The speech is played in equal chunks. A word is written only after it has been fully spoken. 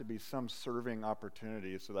to be some serving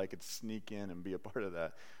opportunity so that I could sneak in and be a part of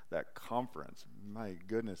that conference. My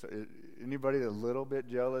goodness, anybody a little bit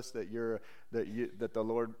jealous that that the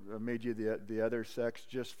Lord made you the other sex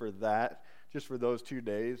just for that, just for those 2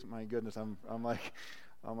 days? My goodness, I'm like,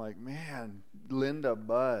 man, Linda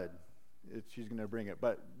Budd, she's going to bring it.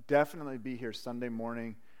 But definitely be here Sunday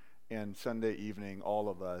morning and Sunday evening, all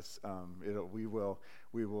of us. We will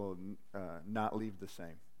not leave the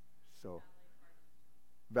same. So,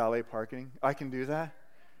 valet parking. I can do that?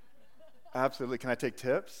 Absolutely. Can I take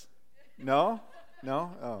tips? No?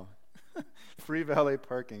 Oh. Free valet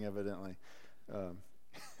parking, evidently,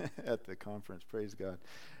 at the conference. Praise God.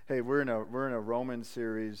 Hey, we're in a Romans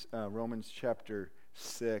series. Romans chapter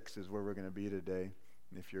 6 is where we're going to be today.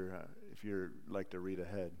 If you're like to read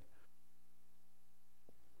ahead.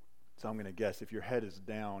 So I'm going to guess if your head is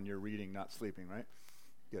down, you're reading, not sleeping, right?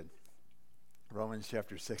 Good. Romans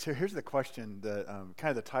chapter 6. Here's the question, kind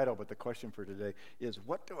of the title, but the question for today is,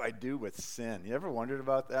 what do I do with sin? You ever wondered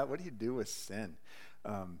about that? What do you do with sin?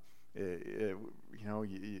 You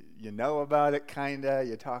know about it, kind of.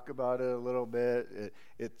 You talk about it a little bit.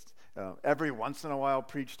 It's every once in a while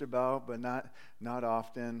preached about, but not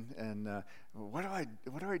often. And what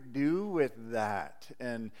do I do with that?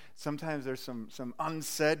 And sometimes there's some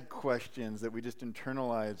unsaid questions that we just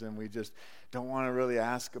internalize and we just don't want to really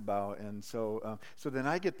ask about. And so then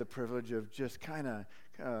I get the privilege of just kind of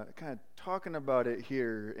talking about it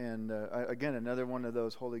here, and again, another one of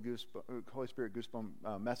those Holy Spirit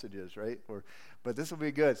goosebump messages, right? But this will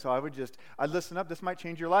be good. So I'd listen up. This might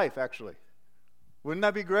change your life, actually. Wouldn't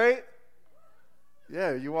that be great?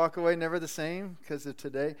 Yeah, you walk away never the same because of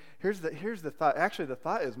today. Here's the thought. Actually, the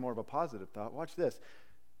thought is more of a positive thought. Watch this.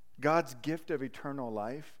 God's gift of eternal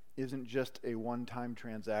life isn't just a one-time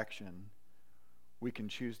transaction. We can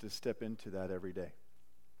choose to step into that every day.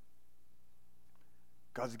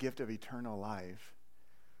 God's gift of eternal life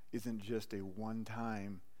isn't just a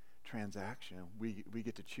one-time transaction. We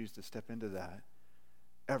get to choose to step into that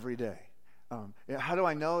every day. How do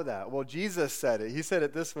I know that? Well, Jesus said it. He said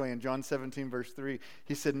it this way in John 17, verse 3.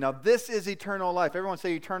 He said, "Now this is eternal life." Everyone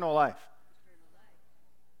say eternal life.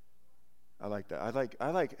 I like that. I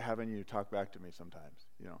like having you talk back to me sometimes.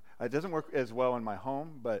 You know, it doesn't work as well in my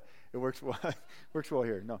home, but it works well. Works well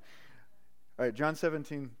here. No. All right, John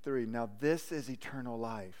 17:3. "Now this is eternal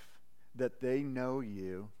life, that they know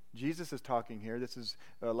you." Jesus is talking here. This is,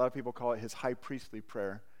 a lot of people call it his high priestly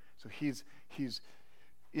prayer. So he's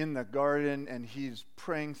in the garden and he's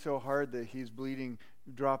praying so hard that he's bleeding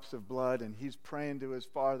drops of blood, and he's praying to his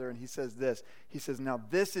Father, and he says this. He says, "Now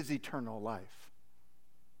this is eternal life,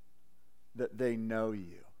 that they know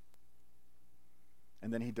you."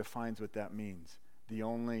 And then he defines what that means. The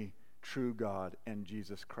only true God and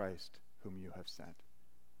Jesus Christ, whom you have sent.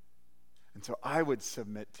 And so I would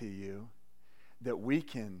submit to you that we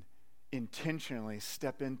can intentionally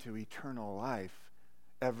step into eternal life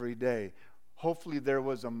every day. Hopefully there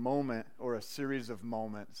was a moment or a series of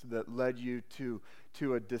moments that led you to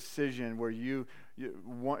a decision where you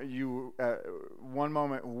one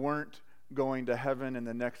moment weren't going to heaven and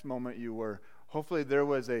the next moment you were. Hopefully there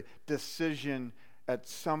was a decision at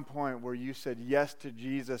some point where you said yes to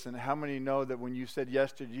Jesus. And how many know that when you said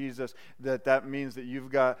yes to Jesus, that means that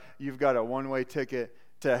you've got a one-way ticket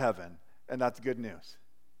to heaven, and that's good news,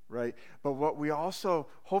 right? But what we also,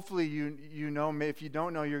 hopefully you know, if you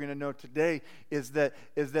don't know, you're going to know today, is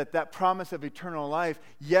that promise of eternal life.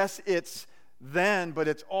 Yes, it's then, but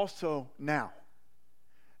it's also now.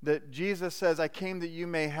 That Jesus says, "I came that you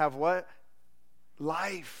may have" what?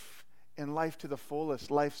 Life. And life to the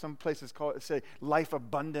fullest. Life, some places say life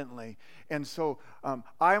abundantly. And so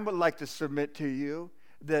I would like to submit to you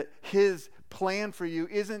that his plan for you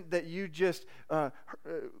isn't that you just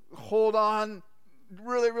hold on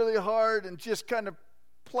really, really hard and just kind of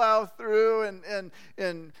plow through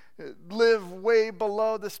and live way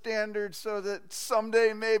below the standard so that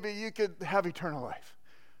someday maybe you could have eternal life.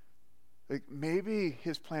 Like maybe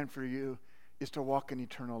his plan for you is to walk in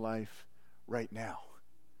eternal life right now.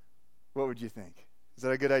 What would you think? Is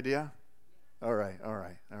that a good idea? All right.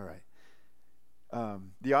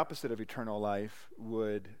 The opposite of eternal life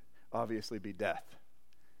would obviously be death.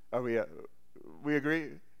 Are we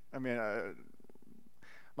agree? I mean, I'm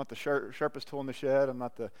not the sharpest tool in the shed. I'm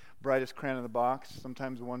not the brightest crayon in the box.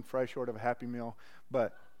 Sometimes one fry short of a Happy Meal.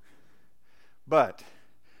 But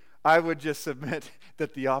I would just submit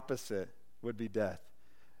that the opposite would be death.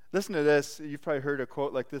 Listen to this. You've probably heard a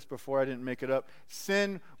quote like this before. I didn't make it up.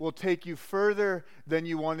 "Sin will take you further than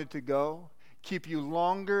you wanted to go, keep you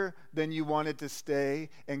longer than you wanted to stay,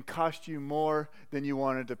 and cost you more than you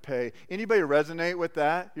wanted to pay." Anybody resonate with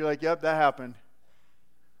that? You're like, "Yep, that happened."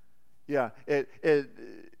 Yeah,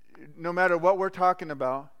 no matter what we're talking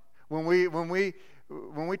about, when we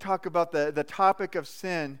talk about the topic of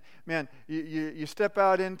sin, man, you step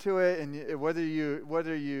out into it, and whether you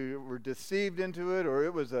were deceived into it or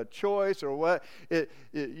it was a choice or what,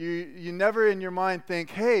 you never in your mind think,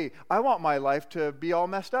 hey, I want my life to be all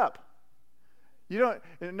messed up.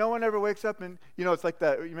 No one ever wakes up and, it's like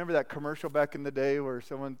that. You remember that commercial back in the day where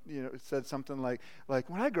someone, said something like,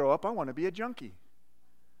 when I grow up, I want to be a junkie.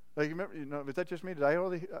 Like, you remember, was that just me? I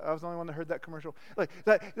was the only one that heard that commercial? Like,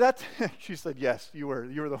 that's, she said, yes, you were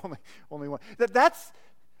the only one.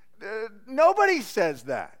 Nobody says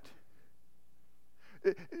that.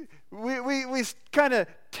 We kind of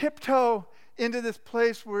tiptoe into this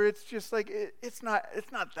place where it's just like, it's not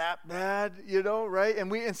that bad, right?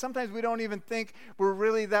 And sometimes we don't even think we're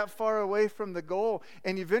really that far away from the goal.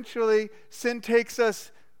 And eventually, sin takes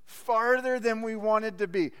us farther than we wanted to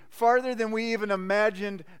be, farther than we even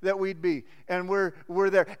imagined that we'd be. And we're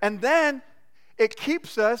there. And then it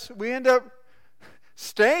keeps us, we end up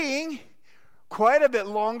staying quite a bit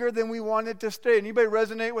longer than we wanted to stay. Anybody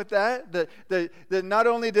resonate with that? That not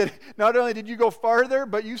only did you go farther,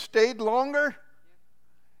 but you stayed longer?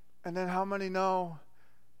 And then how many know,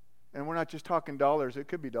 and we're not just talking dollars, it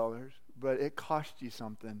could be dollars, but it cost you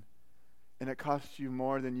something. And it cost you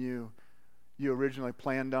more than you originally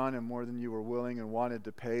planned on and more than you were willing and wanted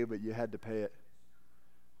to pay, but you had to pay it.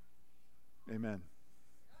 Amen.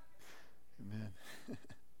 Amen.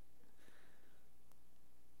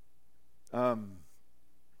 I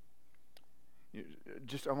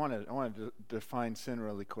want to define sin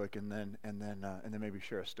really quick, and then maybe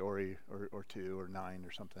share a story or two or 9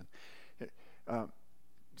 or something. A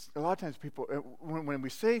lot of times people, when we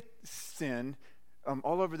say sin,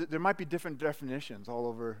 all over there might be different definitions all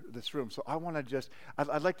over this room. So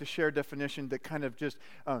I'd like to share a definition that kind of just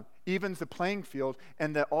evens the playing field,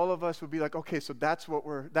 and that all of us would be like, okay, so that's what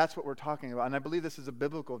we're talking about. And I believe this is a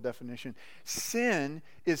biblical definition. Sin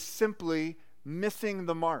is simply missing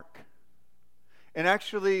the mark. And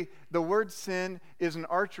actually, the word sin is an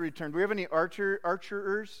archery term. Do we have any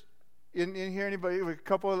archerers in here? Anybody? A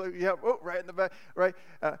couple? Yeah. Oh, right in the back. Right.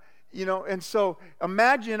 And so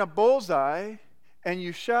imagine a bullseye. And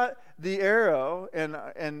you shot the arrow, and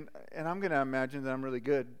I'm going to imagine that I'm really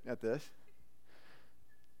good at this.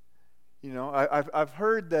 I've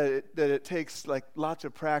heard that it takes like lots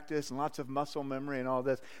of practice and lots of muscle memory and all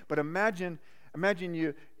this. But imagine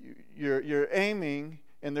you're aiming,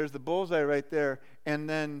 and there's the bullseye right there, and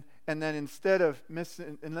then instead of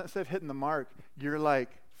hitting the mark, you're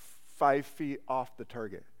like 5 feet off the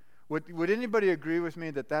target. Would anybody agree with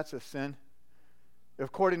me that that's a sin?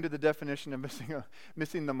 According to the definition of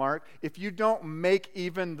missing the mark, if you don't make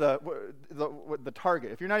even the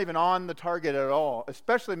target, if you're not even on the target at all,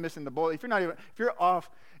 especially missing the bullet, if you're off.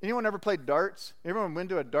 Anyone ever played darts? Everyone went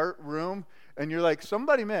to a dart room and you're like,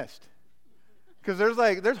 somebody missed, because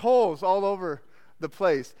there's holes all over the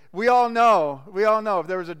place. We all know if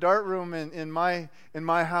there was a dart room in my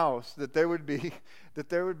house, that there would be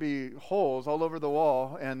holes all over the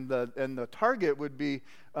wall, and the target would be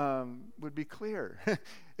clear.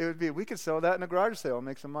 It would be, we could sell that in a garage sale and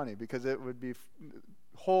make some money, because it would be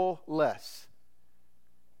hole-less.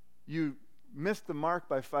 You missed the mark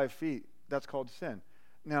by 5 feet. That's called sin.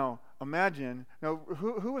 Now imagine. Now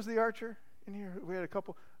who was the archer in here? We had a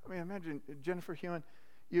couple. Imagine Jennifer Hewen.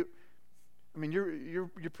 You're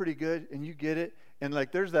pretty good, and you get it. And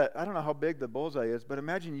like, there's that, I don't know how big the bullseye is, but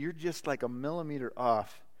imagine you're just like a millimeter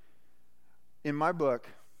off. In my book,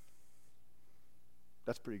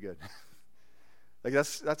 that's pretty good. Like,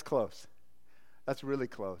 that's close. That's really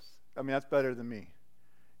close. That's better than me.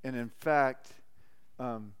 And in fact,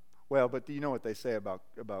 but you know what they say about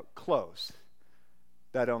close?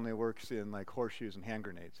 That only works in like horseshoes and hand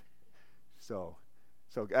grenades. So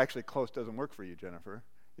actually, close doesn't work for you, Jennifer.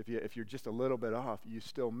 If you're just a little bit off, you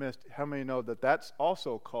still missed. How many know that that's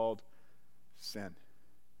also called sin?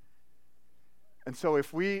 And so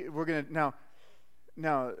if we're going to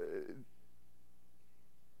now,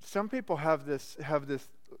 some people have this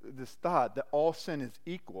thought that all sin is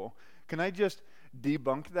equal. Can I just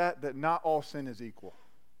debunk that not all sin is equal?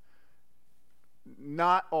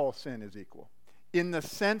 Not all sin is equal. In the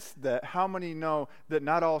sense that, how many know that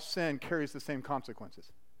not all sin carries the same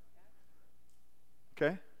consequences?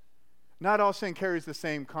 Okay? Not all sin carries the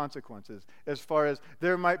same consequences. As far as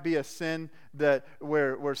there might be a sin that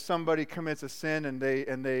where somebody commits a sin and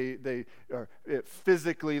it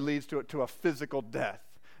physically leads to a physical death.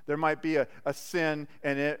 There might be a sin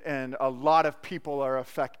and a lot of people are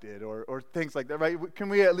affected, or things like that, right? Can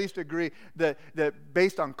we at least agree that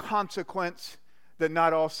based on consequence, that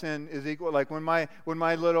not all sin is equal. Like when my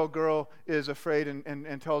little girl is afraid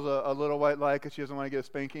and tells a little white lie because she doesn't want to get a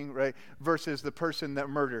spanking, right? Versus the person that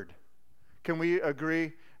murdered. Can we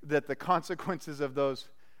agree that the consequences of those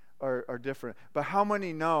are different? But how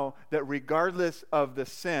many know that regardless of the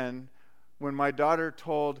sin, when my daughter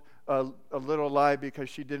told a little lie because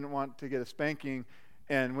she didn't want to get a spanking,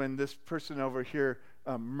 and when this person over here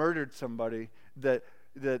murdered somebody, that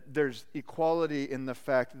there's equality in the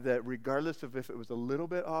fact that regardless of if it was a little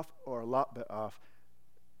bit off or a lot bit off,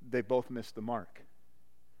 they both missed the mark.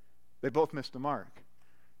 They both missed the mark.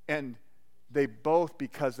 And they both,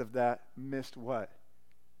 because of that, missed what?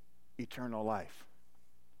 Eternal life.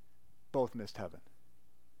 Both missed heaven.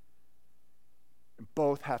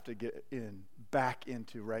 Both have to get back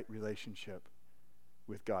into right relationship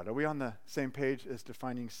with God. Are we on the same page as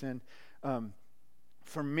defining sin?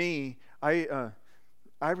 For me, I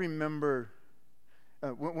remember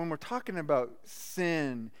when we're talking about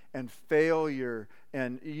sin and failure,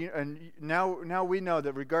 and now we know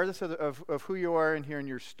that regardless of who you are in here in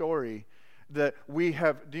your story, that we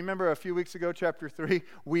have. Do you remember a few weeks ago, chapter 3?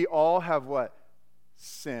 We all have what?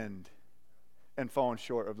 Sinned and fallen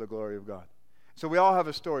short of the glory of God. So we all have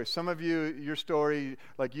a story. Some of you, your story,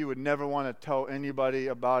 like you would never want to tell anybody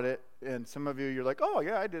about it. And some of you, you're like, oh,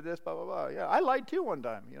 yeah, I did this, blah, blah, blah. Yeah, I lied too one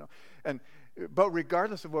time, But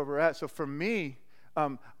regardless of where we're at, so for me,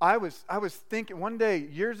 I was thinking, one day,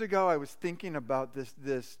 years ago, I was thinking about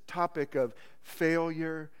this topic of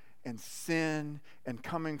failure and sin and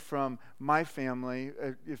coming from my family.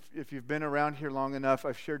 If you've been around here long enough,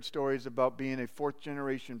 I've shared stories about being a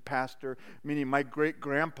fourth-generation pastor, meaning my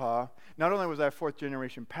great-grandpa, not only was I a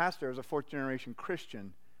fourth-generation pastor, I was a fourth-generation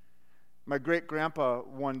Christian. My great-grandpa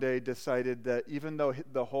one day decided that even though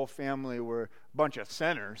the whole family were a bunch of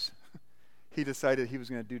sinners, he decided he was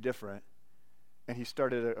going to do different. And he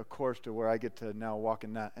started a course to where I get to now walk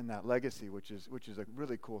in that legacy, which is a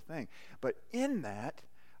really cool thing. But in that,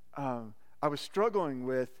 I was struggling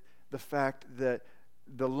with the fact that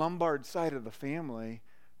the Lombard side of the family,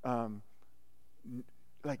 there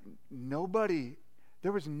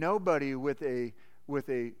was nobody with a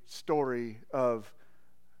story of,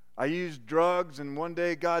 I used drugs and one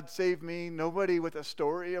day God saved me. Nobody with a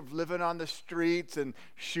story of living on the streets and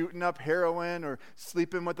shooting up heroin or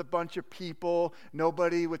sleeping with a bunch of people.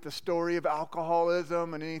 Nobody with the story of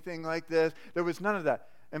alcoholism and anything like this. There was none of that.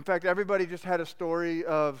 In fact, everybody just had a story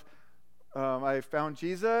of, I found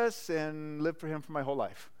Jesus and lived for him for my whole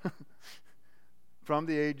life. From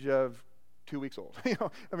the age of 2 weeks old. It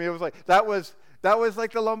was like, that was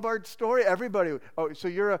like the Lombard story. Everybody, oh, so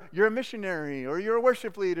you're a missionary, or you're a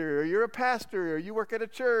worship leader, or you're a pastor, or you work at a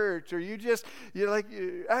church, or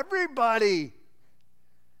everybody.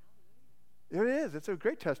 There it is. It's a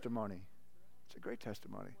great testimony. It's a great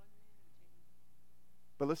testimony.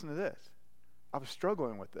 But listen to this. I was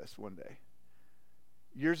struggling with this one day.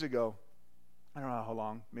 Years ago, I don't know how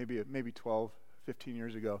long, maybe 12, 15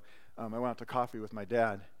 years ago, I went out to coffee with my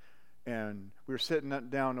dad, and we were sitting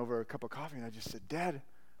down over a cup of coffee, and I just said, Dad,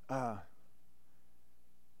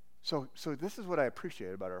 so this is what I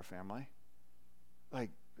appreciate about our family.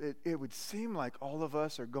 Like, it would seem like all of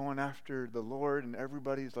us are going after the Lord, and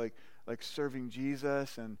everybody's like serving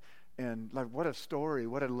Jesus, and like, what a story,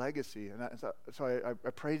 what a legacy. And so I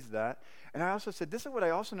praised that. And I also said, this is what I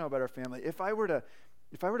also know about our family. If I were to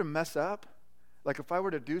mess up, like if I were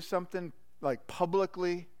to do something like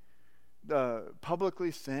publicly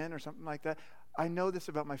sin or something like that, I know this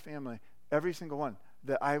about my family, every single one,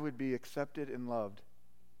 that I would be accepted and loved.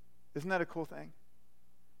 Isn't that a cool thing?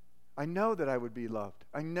 I know that I would be loved.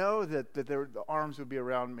 I know that the arms would be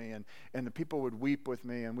around me, and the people would weep with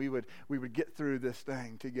me, and we would get through this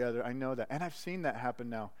thing together. I know that. And I've seen that happen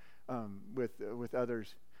now with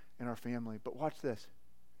others in our family. But watch this.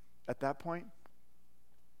 At that point,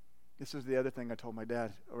 this was the other thing I told my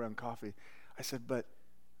dad around coffee. I said, but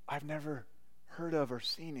I've never heard of or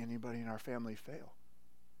seen anybody in our family fail.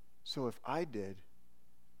 So if I did,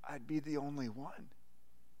 I'd be the only one.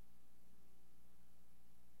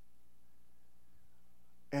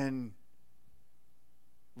 And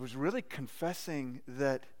was really confessing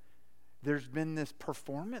that there's been this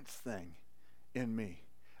performance thing in me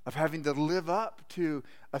of having to live up to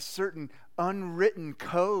a certain unwritten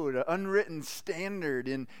code, an unwritten standard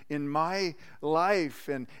in my life.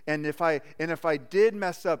 And if I did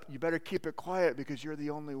mess up, you better keep it quiet because you're the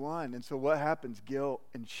only one. And so what happens? Guilt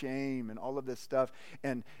and shame and all of this stuff.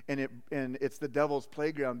 And it's the devil's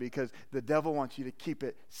playground because the devil wants you to keep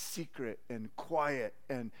it secret and quiet,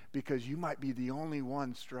 and because you might be the only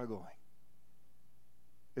one struggling.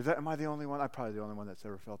 Am I the only one? I'm probably the only one that's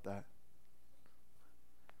ever felt that.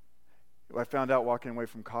 I found out walking away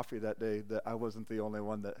from coffee that day that I wasn't the only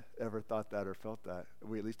one that ever thought that or felt that.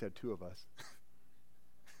 We at least had two of us.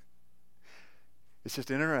 It's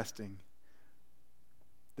just interesting.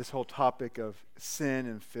 This whole topic of sin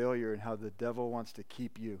and failure and how the devil wants to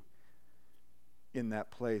keep you in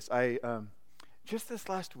that place. Just this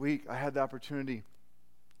last week, I had the opportunity.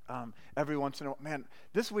 Every once in a while, man,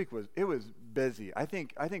 this week was busy. I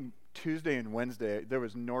think Tuesday and Wednesday there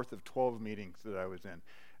was north of 12 meetings that I was in.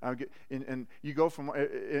 And you go from,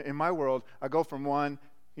 in my world, I go from one,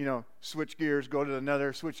 switch gears, go to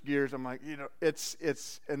another, switch gears. I'm like,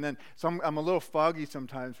 and then I'm a little foggy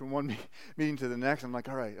sometimes from one meeting to the next. I'm like,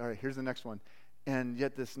 all right, here's the next one. And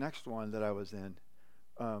yet this next one that I was in,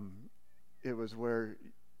 it was where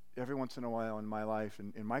every once in a while in my life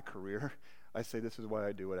and in my career, I say, this is why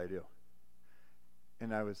I do what I do.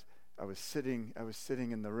 And I was sitting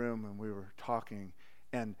in the room and we were talking,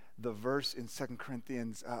 and the verse in 2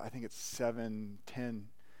 Corinthians, I think it's 7:10,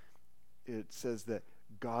 it says that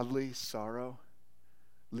godly sorrow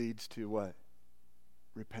leads to what?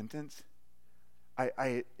 Repentance.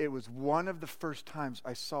 It was one of the first times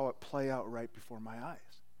I saw it play out right before my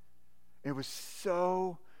eyes. It was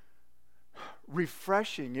so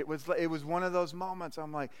refreshing. It was one of those moments.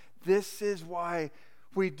 I'm like, this is why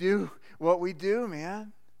we do what we do,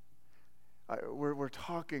 man. We're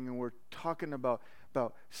talking about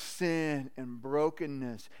sin and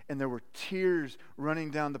brokenness, and there were tears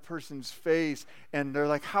running down the person's face, and they're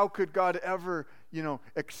like, how could God ever,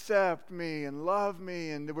 accept me and love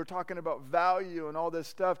me? And we're talking about value and all this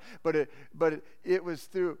stuff, but it was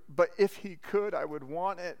through, but if he could, I would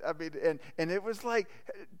want it. I mean, and it was like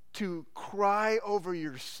to cry over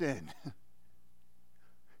your sin,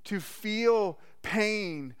 to feel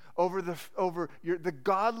pain over the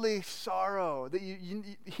godly sorrow that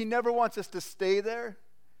he never wants us to stay there,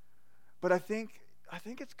 but I think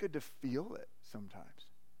it's good to feel it sometimes,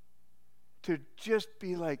 to just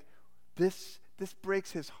be like, this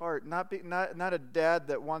breaks his heart. Not a dad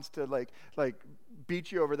that wants to like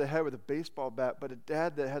beat you over the head with a baseball bat, but a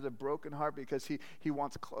dad that has a broken heart because he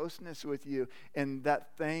wants closeness with you, and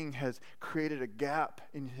that thing has created a gap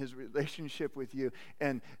in his relationship with you.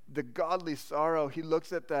 And the godly sorrow, he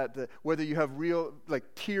looks at that, whether you have real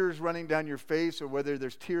tears running down your face or whether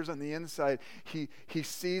there's tears on the inside, he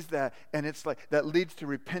sees that, and it's like that leads to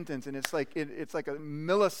repentance, and it's like it's like a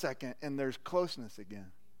millisecond and there's closeness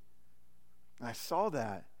again. And I saw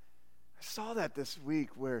that this week,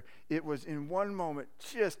 where it was in one moment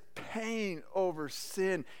just pain over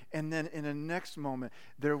sin, and then in the next moment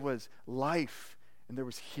there was life, and there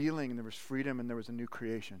was healing, and there was freedom, and there was a new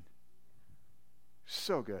creation.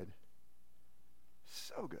 So good.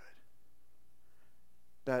 So good.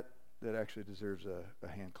 That actually deserves a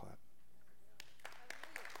hand clap.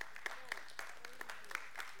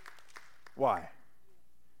 Why?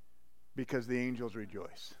 Because the angels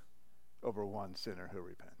rejoice over one sinner who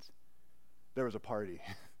repents. There was a party.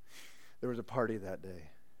 There was a party that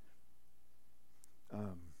day.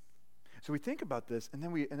 So we think about this, and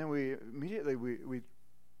then we immediately we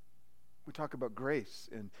talk about grace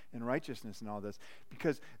and righteousness and all this,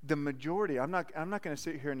 because the majority. I'm not going to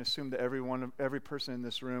sit here and assume that every person in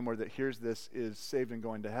this room or that hears this is saved and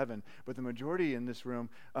going to heaven, but the majority in this room,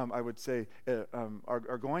 I would say,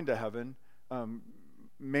 are going to heaven.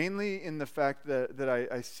 Mainly in the fact that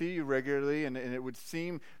I see you regularly, and it would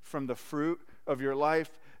seem from the fruit of your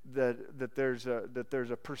life that there's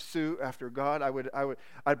a pursuit after God.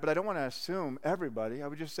 But I don't want to assume everybody. I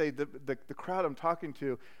would just say the crowd I'm talking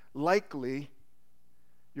to, likely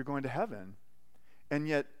you're going to heaven, and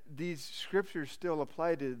yet these scriptures still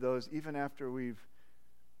apply to those even after we've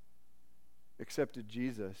accepted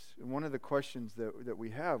Jesus. And one of the questions that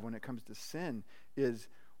we have when it comes to sin is,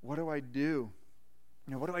 what do I do?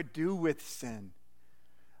 What do I do with sin?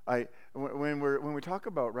 When we talk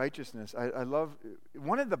about righteousness, I love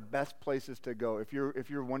one of the best places to go if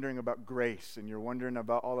you're wondering about grace and you're wondering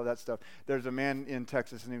about all of that stuff. There's a man in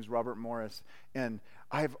Texas. His name's Robert Morris, and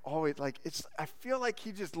I've always I feel like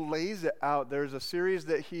he just lays it out. There's a series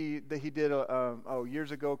that he did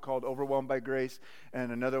years ago called Overwhelmed by Grace,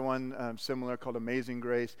 and another one similar called Amazing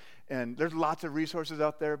Grace. And there's lots of resources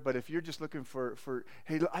out there. But if you're just looking for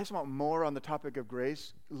hey, I just want more on the topic of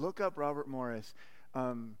grace, look up Robert Morris.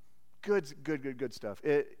 Good stuff.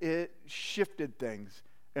 It shifted things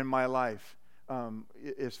in my life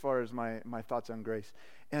as far as my thoughts on grace.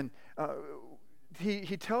 And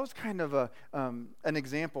he tells kind of an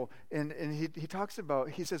example, and he talks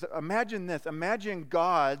about, he says, imagine this. Imagine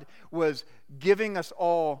God was giving us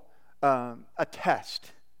all a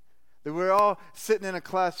test. That we're all sitting in a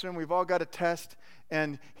classroom, we've all got a test,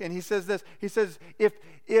 And he says this. He says, if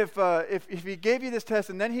he gave you this test,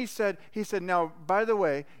 and then he said, now, by the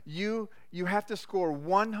way, you have to score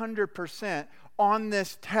 100% on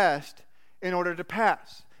this test in order to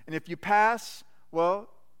pass. And if you pass, well,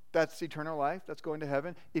 that's eternal life. That's going to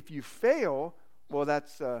heaven. If you fail, well,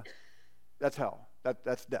 that's hell.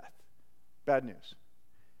 That's death. Bad news.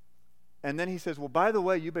 And then he says, well, by the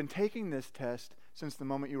way, you've been taking this test since the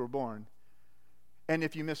moment you were born. And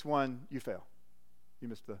if you miss one, you fail. You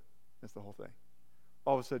miss the whole thing.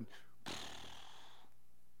 All of a sudden,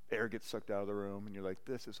 air gets sucked out of the room, and you're like,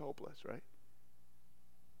 this is hopeless, right?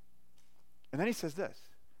 And then he says this.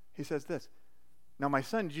 He says this. Now, my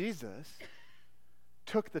son Jesus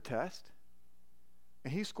took the test,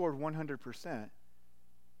 and he scored 100%,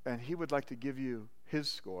 and he would like to give you his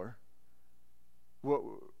score. What?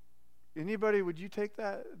 Anybody, would you take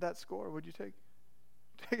that score? Would you take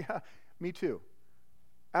me too.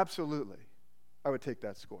 Absolutely. I would take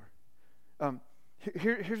that score.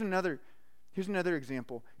 Here's another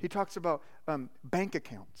example. He talks about bank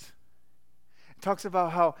accounts. He talks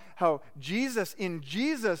about how Jesus, in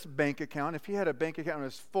Jesus' bank account, if he had a bank account that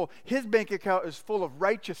was full, his bank account is full of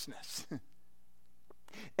righteousness.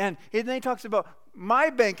 And then he talks about my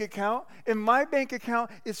bank account, and my bank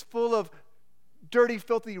account is full of dirty,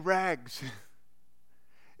 filthy rags.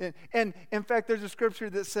 And in fact, there's a scripture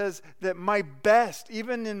that says that my best,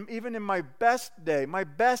 even in my best day, my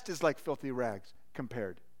best is like filthy rags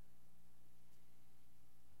compared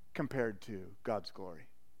to God's glory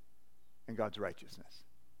and God's righteousness.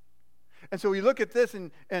 And so we look at this,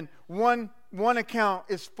 and one account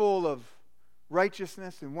is full of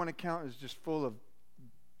righteousness, and one account is just full of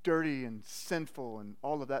dirty and sinful and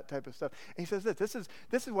all of that type of stuff. And he says this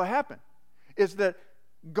is what happened, is that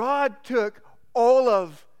God took all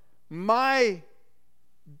of my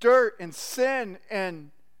dirt and sin and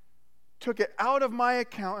took it out of my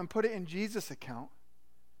account and put it in Jesus' account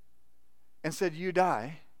and said, you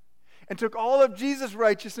die. And took all of Jesus'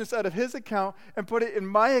 righteousness out of his account and put it in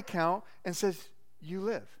my account and says, you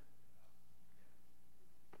live.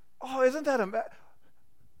 Oh, isn't that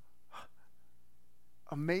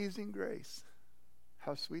amazing grace?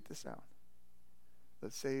 How sweet the sound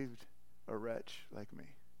that saved a wretch like me.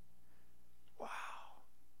 Wow.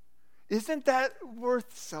 Isn't that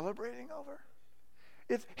worth celebrating over?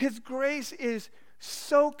 His grace is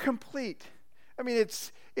so complete. I mean,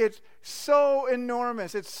 it's so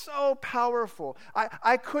enormous. It's so powerful.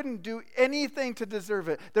 I couldn't do anything to deserve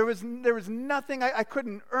it. There was nothing. I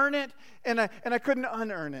couldn't earn it, and I couldn't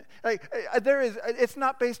unearn it. It's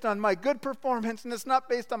not based on my good performance, and it's not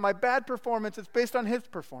based on my bad performance. It's based on his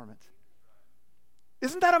performance.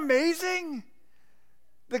 Isn't that amazing?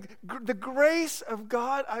 The grace of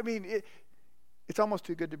God, I mean, it's almost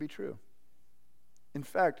too good to be true. In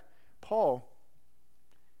fact, Paul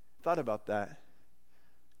thought about that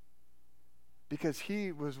because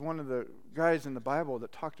he was one of the guys in the Bible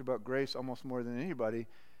that talked about grace almost more than anybody,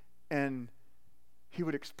 and he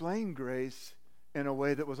would explain grace in a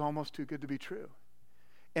way that was almost too good to be true.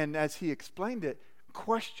 And as he explained it,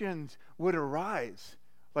 questions would arise,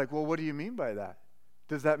 like, well, what do you mean by that?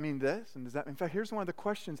 Does that mean this? And does that mean? In fact, here's one of the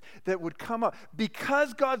questions that would come up.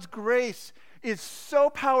 Because God's grace is so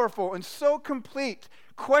powerful and so complete,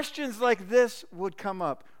 questions like this would come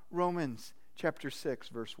up. Romans chapter 6,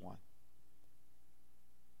 verse 1.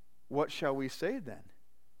 What shall we say then?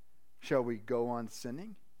 Shall we go on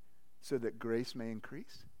sinning so that grace may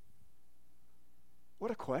increase?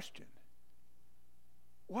 What a question.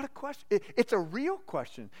 What a question. It's a real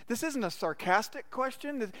question. This isn't a sarcastic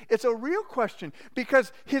question. It's a real question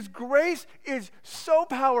because his grace is so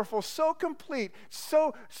powerful, so complete,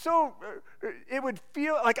 so it would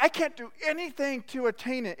feel like I can't do anything to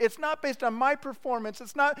attain it. It's not based on my performance.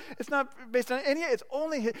 It's not based on any, it's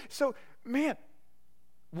only his. So, man,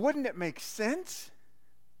 wouldn't it make sense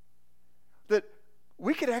that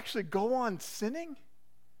we could actually go on sinning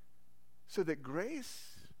so that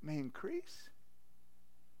grace may increase?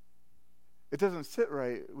 It doesn't sit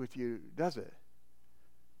right with you, does it?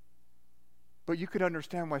 But you could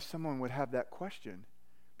understand why someone would have that question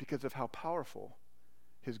because of how powerful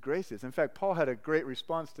his grace is. In fact, Paul had a great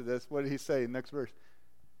response to this. What did he say in the next verse?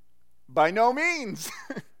 By no means.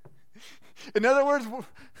 In other words,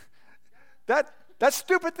 that's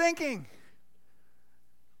stupid thinking.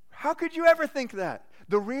 How could you ever think that?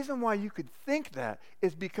 The reason why you could think that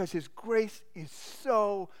is because his grace is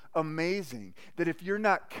so amazing that if you're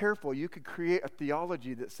not careful, you could create a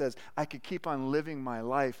theology that says, I could keep on living my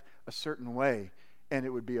life a certain way and it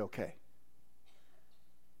would be okay.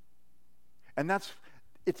 And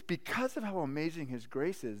it's because of how amazing his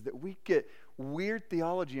grace is that we get weird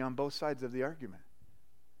theology on both sides of the argument.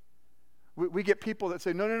 We get people that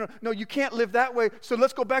say, no, you can't live that way, so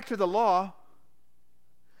let's go back to the law.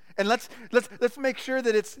 And let's make sure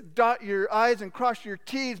that it's dot your I's and cross your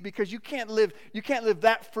T's, because you can't live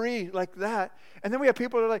that free like that. And then we have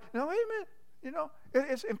people that are like, no, wait a minute.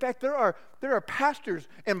 In fact, there are pastors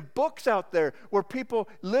and books out there where people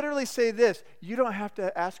literally say this: you don't have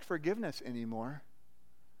to ask forgiveness anymore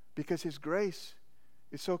because His grace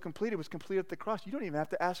is so complete. It was complete at the cross. You don't even have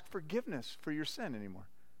to ask forgiveness for your sin anymore.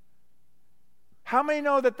 How many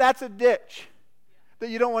know that that's a ditch that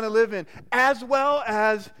you don't want to live in? As well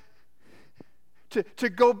as to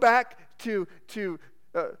go back to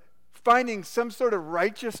finding some sort of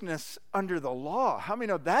righteousness under the law. How many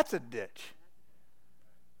know that's a ditch?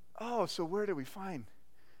 Oh, so where do we find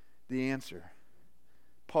the answer?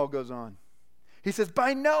 Paul goes on. He says,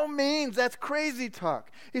 by no means, that's crazy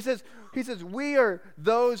talk. He says, we are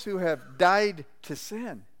those who have died to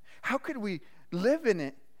sin. How could we live in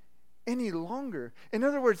it any longer? In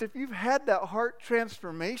other words, if you've had that heart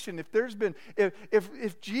transformation,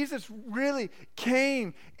 if Jesus really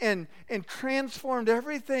came and transformed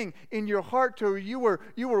everything in your heart to where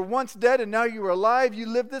you were once dead and now you are alive, you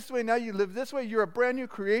live this way, now you live this way, you're a brand new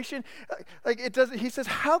creation. He says,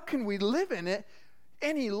 how can we live in it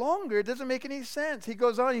any longer? It doesn't make any sense. He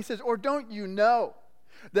goes on, he says, or don't you know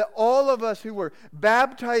that all of us who were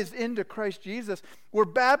baptized into Christ Jesus were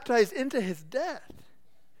baptized into His death?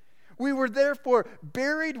 We were therefore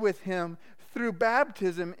buried with Him through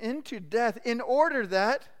baptism into death, in order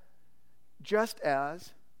that, just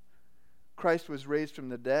as Christ was raised from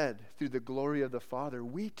the dead through the glory of the Father,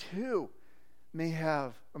 we too may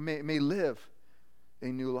live a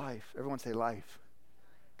new life. Everyone say life,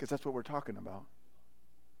 because that's what we're talking about.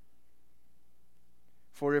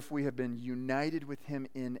 For if we have been united with Him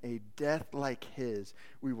in a death like His,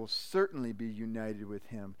 we will certainly be united with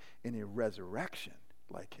Him in a resurrection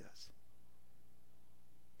like His.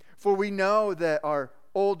 For we know that our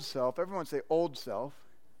old self, everyone say old self,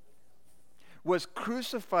 was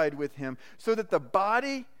crucified with Him so that the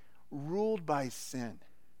body ruled by sin.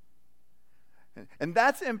 And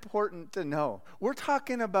that's important to know. We're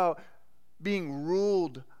talking about being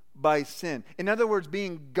ruled by sin. In other words,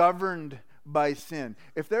 being governed by sin.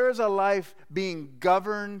 If there is a life being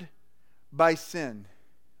governed by sin,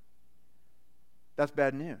 that's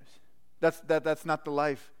bad news. That's not the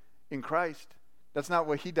life in Christ. That's not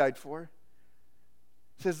what He died for.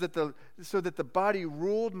 It says that so that the body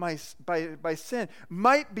ruled by sin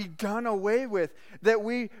might be done away with, that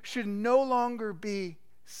we should no longer be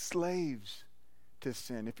slaves to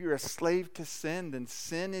sin. If you're a slave to sin, then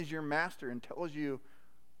sin is your master and tells you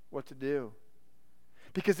what to do.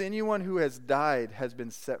 Because anyone who has died has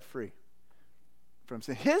been set free from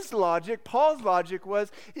sin. His logic, Paul's logic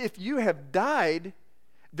was, if you have died,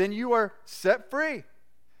 then you are set free.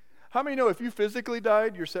 How many know if you physically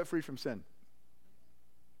died, you're set free from sin?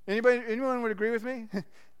 Anyone would agree with me?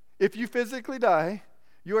 If you physically die,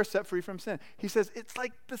 you are set free from sin. He says it's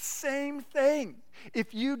like the same thing.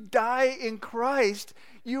 If you die in Christ,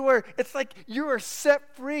 it's like you are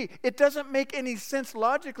set free. It doesn't make any sense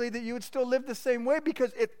logically that you would still live the same way,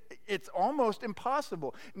 because it's almost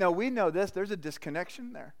impossible. Now, we know this. There's a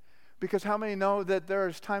disconnection there. Because how many know that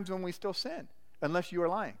there's times when we still sin, unless you are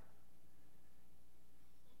lying?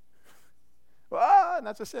 And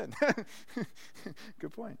that's a sin.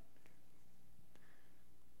 Good point.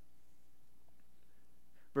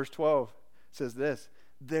 Verse 12 says this: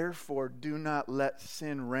 therefore do not let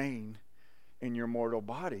sin reign in your mortal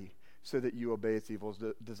body, so that you obey its evil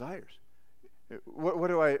desires. What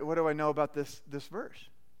do I know about this verse?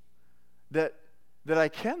 That I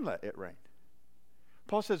can let it reign.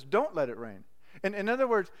 Paul says, don't let it reign. And in other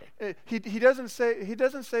words, he doesn't say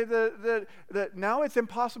that now it's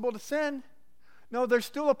impossible to sin. No, there's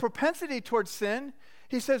still a propensity towards sin.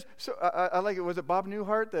 He says, so I like it. Was it Bob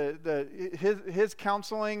Newhart? His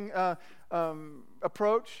counseling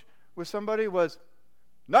approach with somebody was,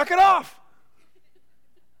 knock it off.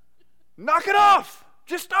 Knock it off.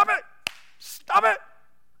 Just stop it. Stop it.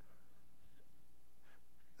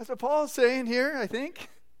 That's what Paul's saying here, I think.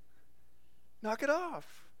 Knock it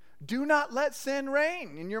off. Do not let sin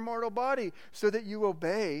reign in your mortal body, so that you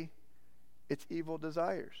obey its evil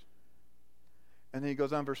desires. And then he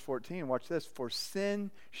goes on, verse 14, watch this. For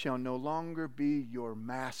sin shall no longer be your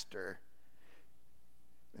master.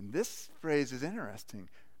 And this phrase is interesting.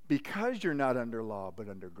 Because you're not under law, but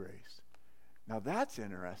under grace. Now that's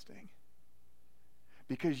interesting.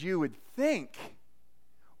 Because you would think,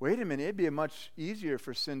 wait a minute, it'd be much easier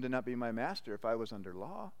for sin to not be my master if I was under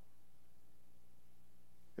law.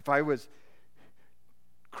 If I was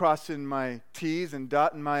crossing my T's and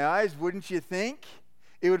dotting my I's, wouldn't you think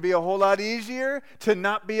It would be a whole lot easier to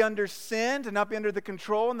not be under sin, to not be under the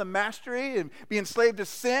control and the mastery and be enslaved to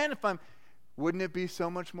sin. Wouldn't it be so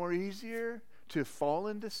much more easier to fall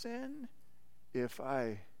into sin if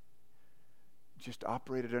I just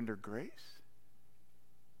operated under grace?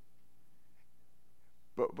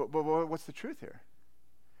 But what's the truth here?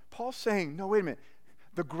 Paul's saying, no, wait a minute.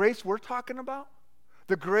 The grace we're talking about,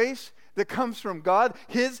 the grace that comes from God,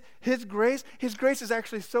 His grace is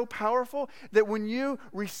actually so powerful that when you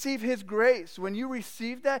receive His grace, when you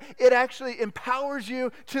receive that, it actually empowers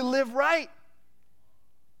you to live right.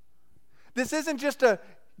 This isn't just a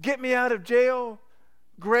get me out of jail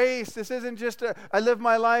grace. This isn't just a I live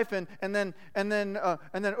my life and then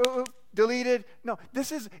deleted. No,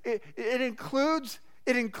 this is it includes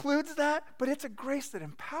that, but it's a grace that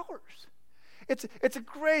empowers. It's a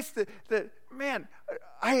grace that man,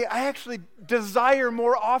 I actually desire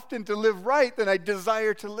more often to live right than I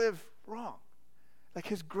desire to live wrong. Like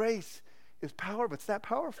His grace is powerful. It's that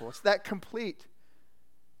powerful. It's that complete.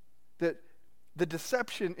 That the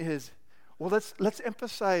deception is, well, let's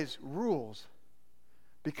emphasize rules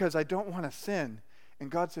because I don't want to sin. And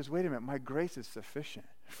God says, wait a minute, my grace is sufficient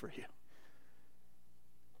for you.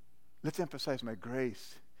 Let's emphasize my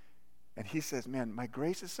grace. And He says, man, my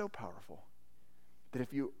grace is so powerful that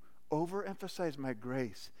if you overemphasize my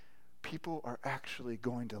grace, people are actually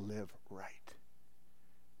going to live right.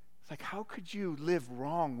 It's like, how could you live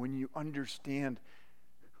wrong when you understand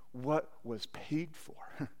what was paid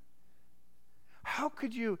for? How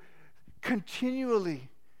could you continually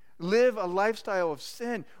live a lifestyle of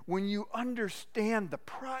sin when you understand the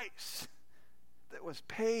price that was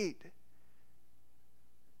paid?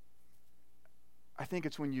 I think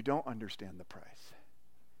it's when you don't understand the price.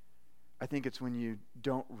 I think it's when you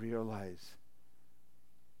don't realize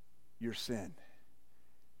your sin.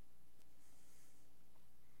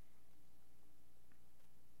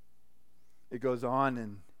 It goes on,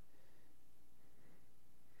 and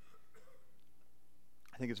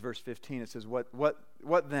I think it's verse 15. It says,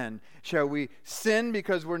 What then? Shall we sin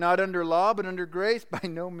because we're not under law but under grace? By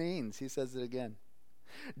no means. He says it again.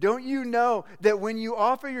 Don't you know that when you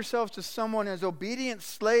offer yourselves to someone as obedient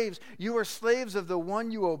slaves, you are slaves of the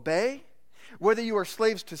one you obey? Whether you are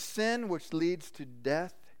slaves to sin, which leads to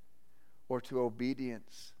death, or to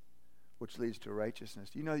obedience, which leads to righteousness.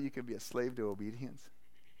 Do you know that you can be a slave to obedience?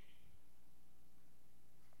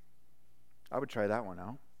 I would try that one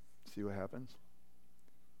out, see what happens.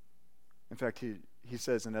 In fact, he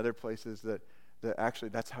says in other places that actually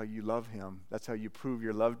that's how you love Him. That's how you prove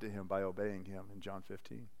your love to Him, by obeying Him in John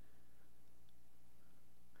 15.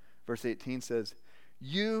 Verse 18 says,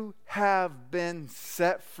 you have been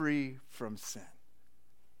set free from sin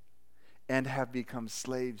and have become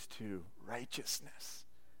slaves to righteousness.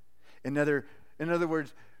 In other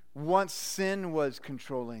words, once sin was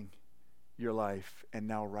controlling your life, and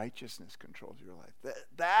now righteousness controls your life.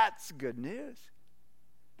 That's good news.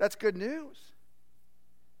 That's good news.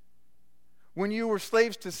 When you were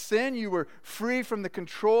slaves to sin, you were free from the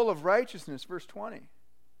control of righteousness, verse 20.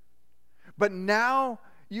 But now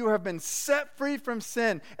you have been set free from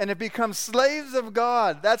sin and have become slaves of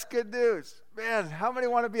God. That's good news. Man, how many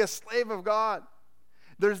want to be a slave of God?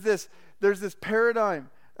 There's this paradigm,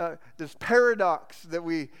 this paradox that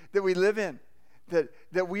we live in,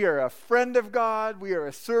 that we are a friend of God, we are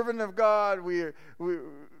a servant of God, we're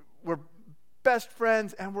best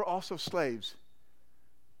friends, and we're also slaves.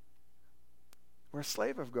 We're a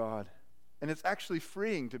slave of God, and it's actually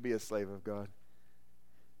freeing to be a slave of God.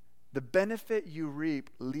 The benefit you reap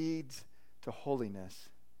leads to holiness,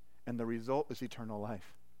 and the result is eternal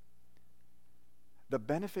life. The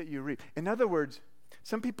benefit you reap. In other words,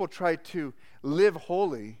 some people try to live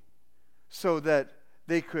holy so that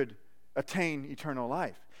they could attain eternal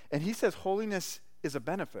life. And he says holiness is a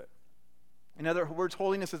benefit. In other words,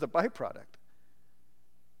 holiness is a byproduct.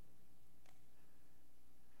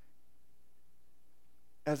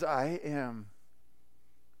 As I am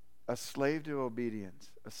a slave to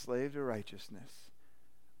obedience, a slave to righteousness,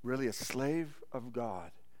 really a slave of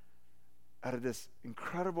God, out of this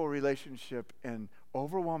incredible relationship and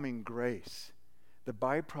overwhelming grace, the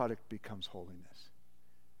byproduct becomes holiness.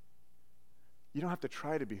 You don't have to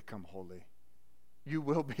try to become holy. You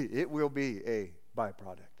will be. It will be a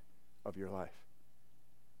byproduct of your life.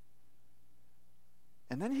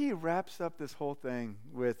 And then he wraps up this whole thing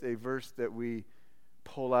with a verse that we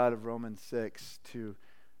pull out of Romans 6 to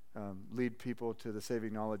lead people to the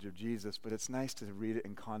saving knowledge of Jesus, but it's nice to read it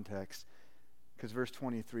in context, because verse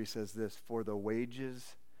 23 says this: for the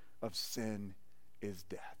wages of sin is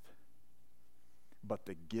death, but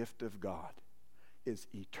the gift of God is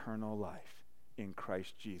eternal life in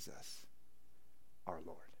Christ Jesus our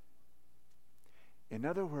Lord. In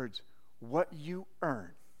other words, what you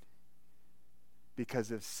earn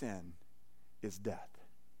because of sin is death.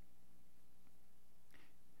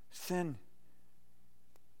 Sin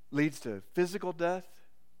leads to physical death.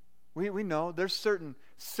 We know there's certain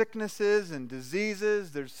sicknesses and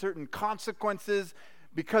diseases, there's certain consequences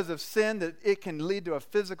because of sin that it can lead to a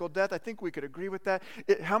physical death. I think we could agree with that.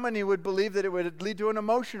 How many would believe that it would lead to an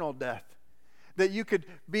emotional death? That you could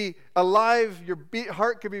be alive, your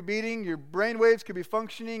heart could be beating, your brain waves could be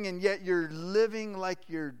functioning, and yet you're living like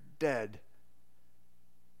you're dead.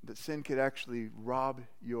 That sin could actually rob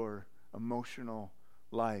your emotional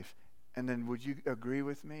life. And then would you agree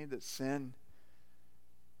with me that sin,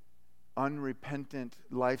 unrepentant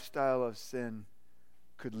lifestyle of sin,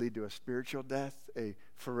 could lead to a spiritual death, a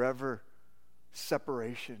forever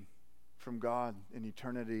separation from God in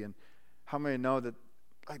eternity? And how many know that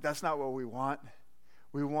that's not what we want?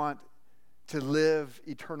 We want to live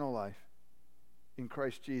eternal life in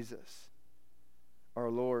Christ Jesus, our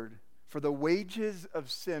Lord. For the wages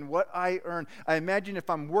of sin, what I earn. I imagine if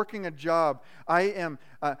I'm working a job, I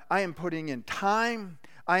am putting in time,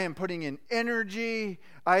 I am putting in energy,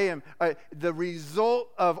 the result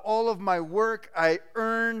of all of my work, I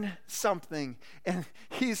earn something. And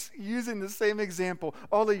he's using the same example.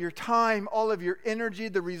 All of your time, all of your energy,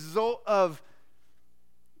 the result of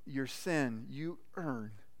your sin, you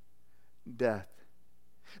earn death.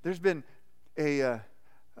 There's been a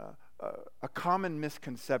common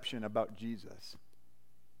misconception about Jesus.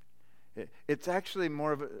 It's actually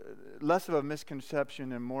less of a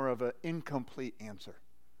misconception and more of an incomplete answer.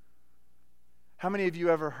 How many of you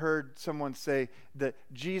ever heard someone say that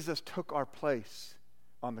Jesus took our place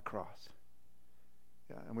on the cross?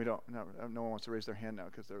 Yeah, and no one wants to raise their hand now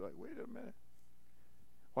because they're like, wait a minute.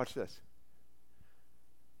 Watch this.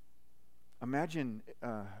 Imagine,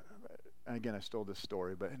 and again, I stole this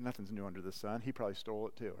story, but nothing's new under the sun. He probably stole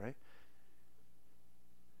it too, right?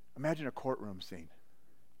 Imagine a courtroom scene.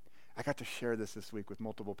 I got to share this week with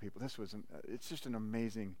multiple people. It's just an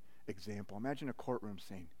amazing example. Imagine a courtroom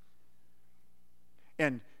scene.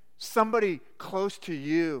 And somebody close to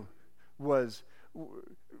you was,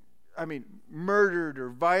 murdered or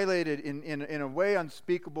violated in a way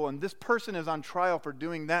unspeakable, and this person is on trial for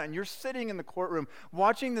doing that, and you're sitting in the courtroom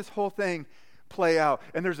watching this whole thing play out,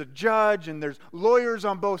 and there's a judge and there's lawyers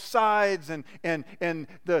on both sides, and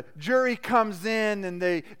the jury comes in and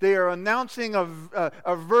they are announcing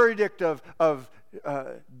a verdict of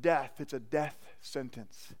death. It's a death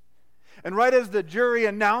sentence. And right as the jury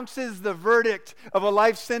announces the verdict of a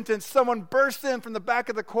life sentence, someone bursts in from the back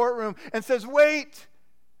of the courtroom and says, wait,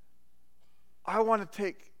 I want to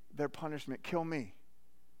take their punishment, kill me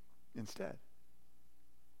instead.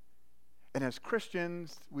 And as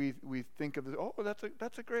Christians, we think of this,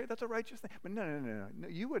 that's a righteous thing. But no,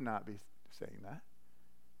 you would not be saying that.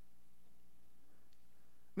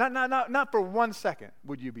 Not for 1 second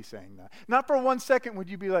would you be saying that. Not for 1 second would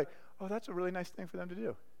you be like, oh, that's a really nice thing for them to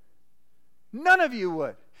do. None of you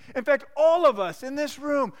would. In fact, all of us in this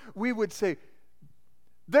room, we would say,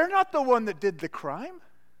 they're not the one that did the crime.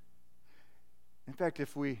 In fact,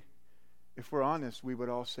 if we're honest, we would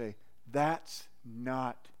all say, that's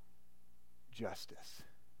not justice.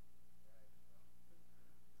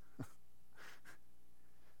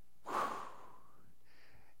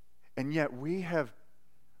 And yet we have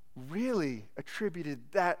really attributed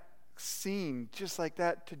that scene just like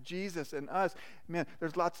that to Jesus and us. Man,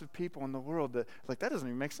 there's lots of people in the world that that doesn't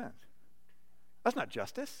even make sense. That's not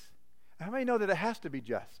justice. How many know that it has to be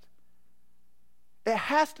just? It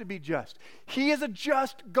has to be just. He is a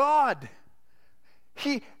just God.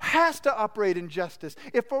 He has to operate in justice.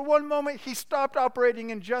 If for one moment he stopped operating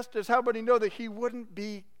in justice, how would he know that he wouldn't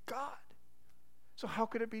be God? So how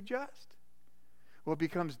could it be just? Well, it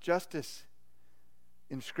becomes justice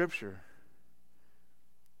in Scripture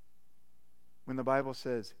when the Bible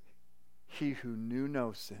says, he who knew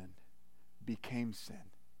no sin became sin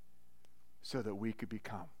so that we could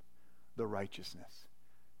become the righteousness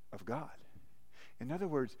of God. In other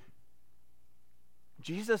words,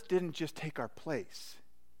 Jesus didn't just take our place.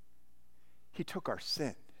 He took our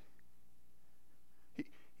sin.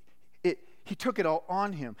 He took it all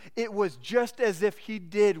on him. It was just as if he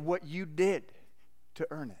did what you did to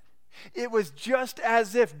earn it. It was just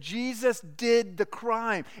as if Jesus did the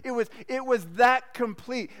crime. It was that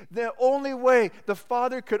complete. The only way the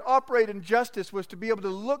Father could operate in justice was to be able to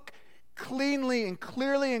look cleanly and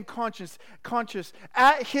clearly and conscious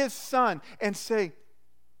at his Son and say,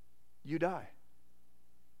 you die.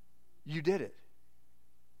 You did it.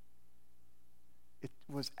 It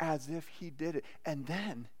was as if he did it. And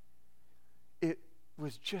then it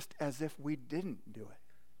was just as if we didn't do it.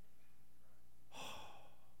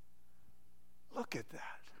 Look at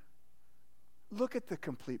that. Look at the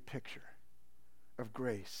complete picture of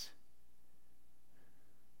grace.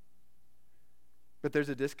 But there's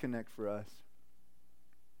a disconnect for us.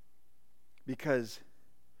 Because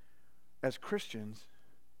as Christians,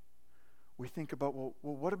 we think about, well,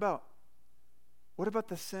 what about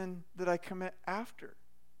the sin that I commit after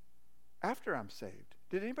I'm saved?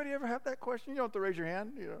 Did anybody ever have that question? You don't have to raise your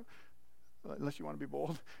hand, unless you want to be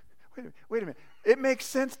bold. Wait a minute. It makes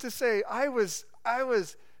sense to say, I was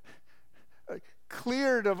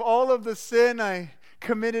cleared of all of the sin I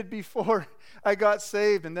committed before I got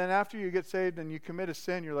saved. And then after you get saved and you commit a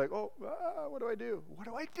sin, you're like, what do I do? What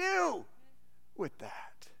do I do with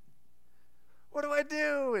that? What do I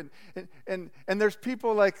do? And there's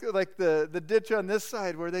people like the ditch on this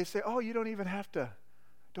side where they say, you don't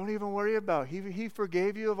even worry about it. He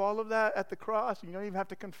forgave you of all of that at the cross. You don't even have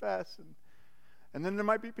to confess. And then there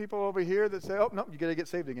might be people over here that say, no, you got to get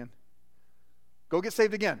saved again. Go get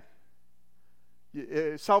saved again.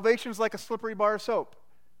 Salvation's like a slippery bar of soap.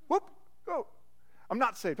 Whoop, go. I'm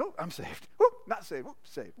not saved. Whoop, I'm saved. Whoop, not saved. Whoop,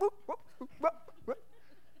 saved. Whoop, whoop, whoop, whoop, whoop.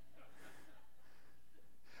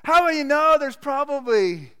 How will you know there's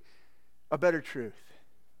probably a better truth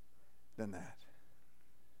than that?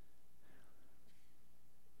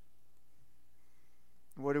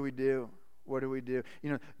 What do we do? What do we do?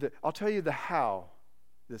 I'll tell you the how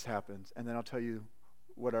this happens, and then I'll tell you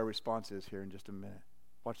what our response is here in just a minute.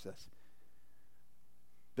 Watch this.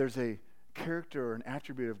 There's a character or an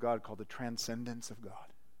attribute of God called the transcendence of God.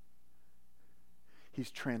 He's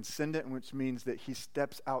transcendent, which means that he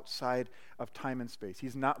steps outside of time and space.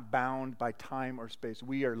 He's not bound by time or space.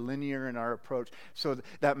 We are linear in our approach. So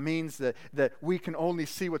that means that we can only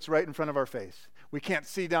see what's right in front of our face. We can't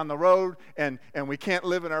see down the road, and we can't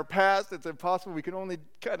live in our past. It's impossible. We can only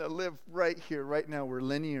kind of live right here, right now. We're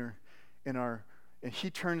linear in our, and he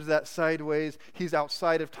turns that sideways. He's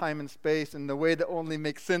outside of time and space, and the way that only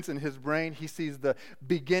makes sense in his brain, he sees the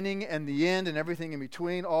beginning and the end and everything in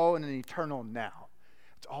between, all in an eternal now.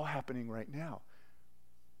 It's all happening right now.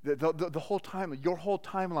 The whole time, your whole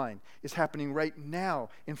timeline is happening right now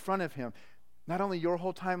in front of him. Not only your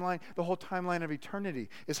whole timeline, the whole timeline of eternity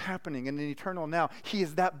is happening in an eternal now. He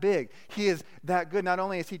is that big. He is that good. Not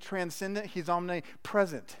only is he transcendent, he's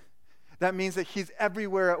omnipresent. That means that he's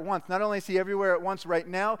everywhere at once. Not only is he everywhere at once right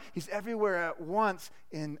now, he's everywhere at once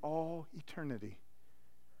in all eternity.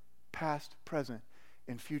 Past, present,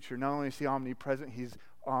 and future. Not only is he omnipresent, he's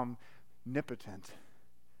omnipotent.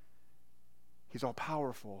 He's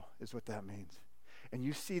all-powerful is what that means. And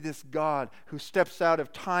you see this God who steps out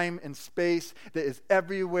of time and space, that is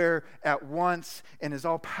everywhere at once and is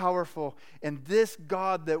all-powerful. And this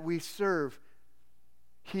God that we serve,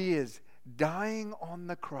 he is dying on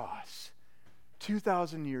the cross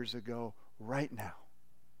 2,000 years ago right now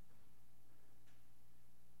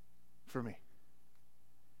for me.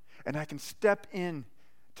 And I can step in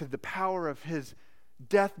to the power of his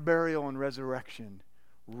death, burial, and resurrection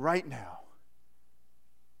right now.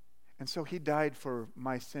 And so he died for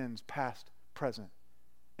my sins, past, present,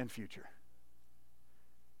 and future.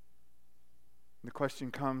 And the question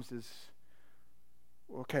comes is,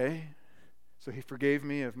 okay, so he forgave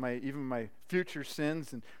me of even my future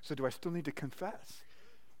sins, and so do I still need to confess?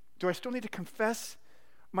 Do I still need to confess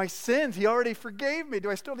my sins? He already forgave me. Do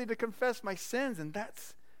I still need to confess my sins? And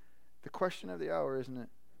that's the question of the hour, isn't it?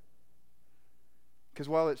 Because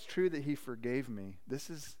while it's true that he forgave me, this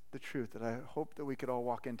is the truth that I hope that we could all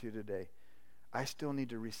walk into today. I still need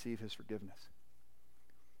to receive his forgiveness.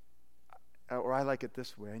 Or I like it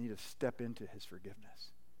this way, I need to step into his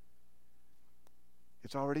forgiveness.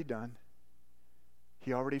 It's already done.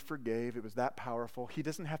 He already forgave. It was that powerful. He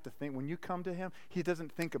doesn't have to think. When you come to him, he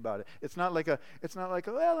doesn't think about it. It's not like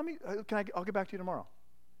well, I'll get back to you tomorrow.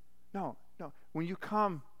 No. When you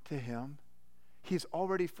come to him, he's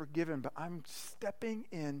already forgiven, but I'm stepping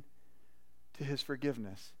in to his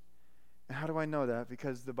forgiveness. And how do I know that?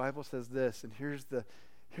 Because the Bible says this, and here's the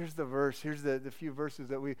verse, here's the few verses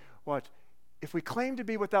that we watch. If we claim to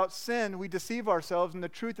be without sin, we deceive ourselves, and the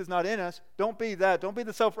truth is not in us. Don't be that. Don't be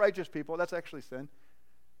the self-righteous people. That's actually sin.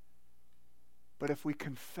 But if we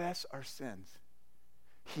confess our sins,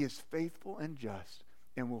 he is faithful and just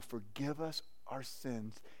and will forgive us our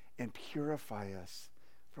sins and purify us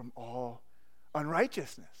from all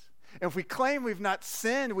unrighteousness. And if we claim we've not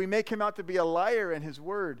sinned, we make him out to be a liar, and his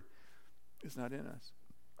word is not in us.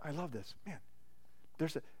 I love this. Man,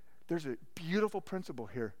 there's a beautiful principle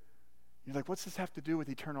here. You're like, what's this have to do with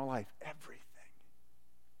eternal life? Everything.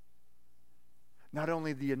 Not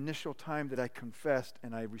only the initial time that I confessed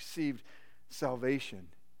and I received salvation.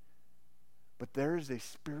 But there is a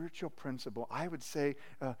spiritual principle, I would say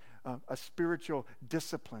a spiritual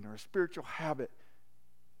discipline or a spiritual habit.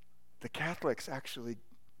 The Catholics actually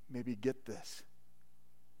maybe get this.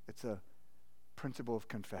 It's a principle of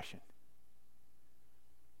confession.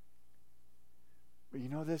 But you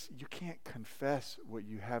know this? You can't confess what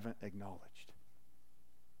you haven't acknowledged.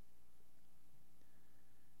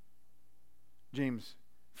 James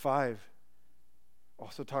 5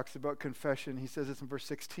 also talks about confession. He says this in verse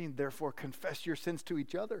 16, therefore confess your sins to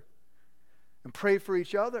each other and pray for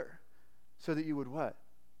each other so that you would what?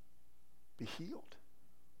 Be healed.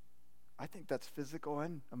 I think that's physical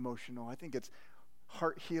and emotional. I think it's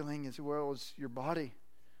heart healing as well as your body.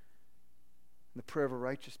 And the prayer of a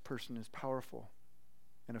righteous person is powerful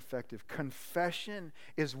and effective. Confession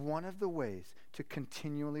is one of the ways to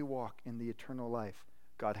continually walk in the eternal life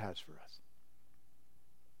God has for us.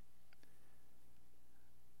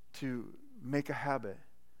 To make a habit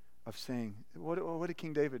of saying, what did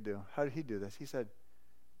King David do? How did he do this? He said,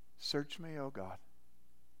 search me, O God,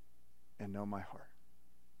 and know my heart.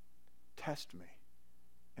 Test me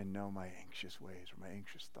and know my anxious ways or my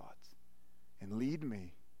anxious thoughts. And lead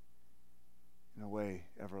me in a way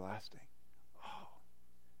everlasting. Oh.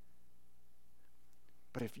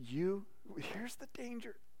 But here's the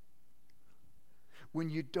danger. When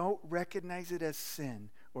you don't recognize it as sin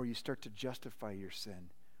or you start to justify your sin,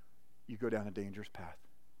 you go down a dangerous path.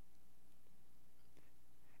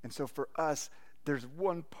 And so for us, there's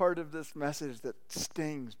one part of this message that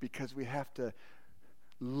stings because we have to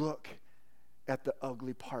look at the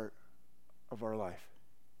ugly part of our life.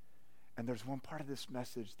 And there's one part of this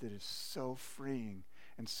message that is so freeing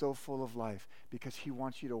and so full of life because he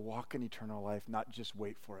wants you to walk in eternal life, not just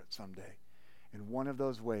wait for it someday. And one of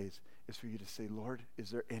those ways is for you to say, Lord, is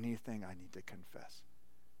there anything I need to confess?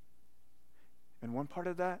 And one part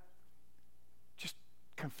of that, just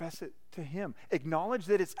confess it to him. Acknowledge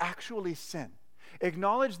that it's actually sin.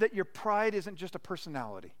 Acknowledge that your pride isn't just a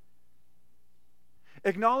personality.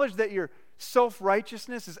 Acknowledge that your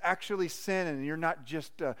self-righteousness is actually sin and you're not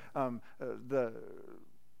just the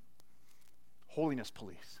holiness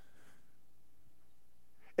police.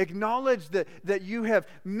 Acknowledge that you have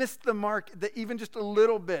missed the mark, that even just a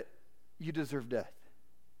little bit, you deserve death.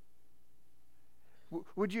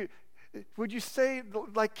 Would you say,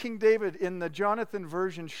 like King David in the Jonathan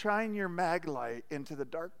version, shine your mag light into the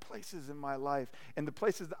dark places in my life and the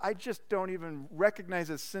places that I just don't even recognize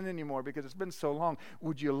as sin anymore because it's been so long.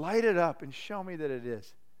 Would you light it up and show me that it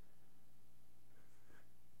is?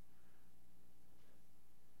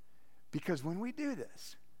 Because when we do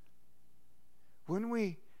this, when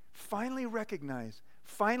we finally recognize,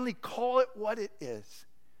 finally call it what it is,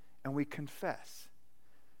 and we confess.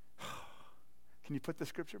 Can you put the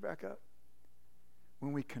scripture back up?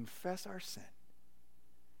 When we confess our sin,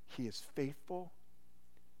 he is faithful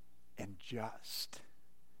and just.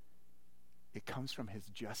 It comes from his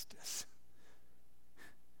justice.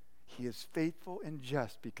 He is faithful and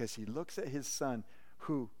just because he looks at his son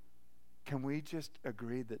who, can we just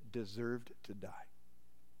agree that deserved to die?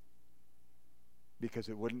 Because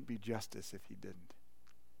it wouldn't be justice if he didn't.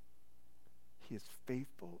 He is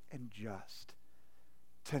faithful and just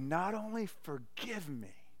to not only forgive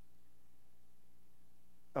me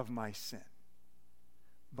of my sin,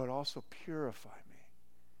 but also purify me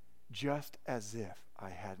just as if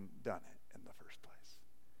I hadn't done it in the first place.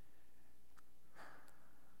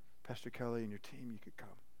 Pastor Kelly and your team, you could come.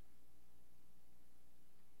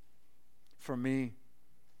 For me,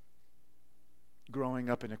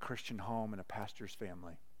 growing up in a Christian home and a pastor's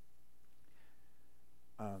family,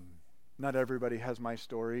 not everybody has my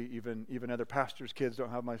story. Even other pastors' kids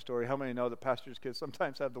don't have my story. How many know that pastors' kids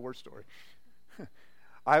sometimes have the worst story?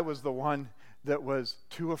 I was the one that was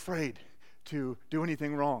too afraid to do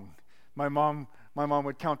anything wrong. My mom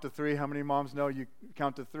would count to 3. How many moms know you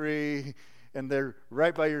count to 3 and they're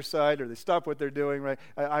right by your side, or they stop what they're doing, right?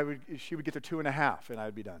 She would get to 2.5 and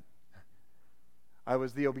I'd be done. I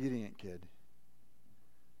was the obedient kid.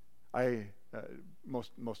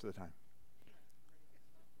 Most of the time.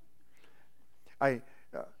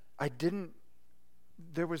 I didn't,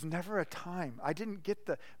 there was never a time, I didn't get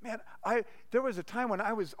there was a time when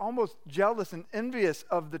I was almost jealous and envious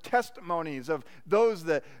of the testimonies of those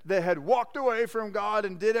that had walked away from God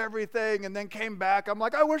and did everything and then came back. I'm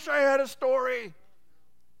like, I wish I had a story.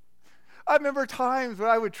 I remember times when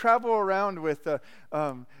I would travel around with a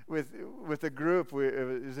group.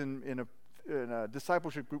 It was in a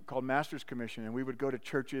discipleship group called Master's Commission, and we would go to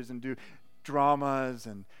churches and do dramas,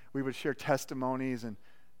 and we would share testimonies, and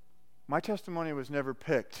my testimony was never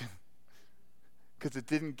picked because it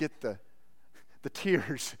didn't get the the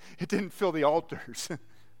tears. It didn't fill the altars.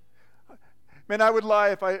 Man, I would lie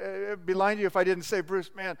if be lying to you if I didn't say, Bruce,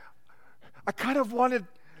 man, I kind of wanted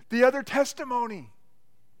the other testimony.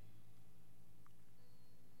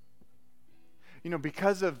 You know,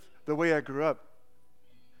 because of the way I grew up,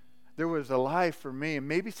 there was a lie for me, and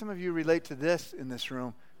maybe some of you relate to this in this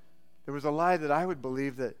room. There was a lie that I would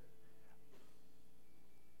believe that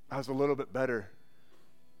I was a little bit better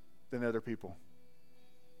than other people.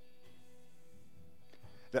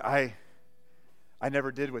 That I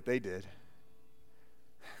never did what they did.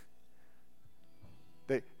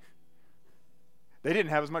 They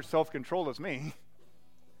didn't have as much self-control as me.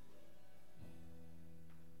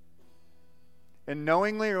 And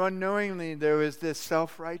knowingly or unknowingly, there was this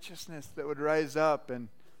self-righteousness that would rise up, and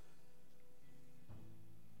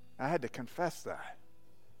I had to confess that.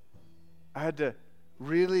 I had to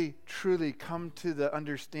really, truly come to the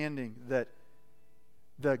understanding that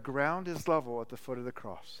the ground is level at the foot of the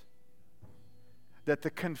cross. That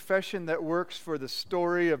the confession that works for the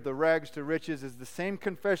story of the rags to riches is the same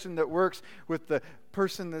confession that works with the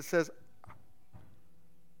person that says,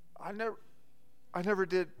 I never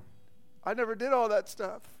did all that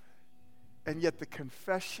stuff. And yet the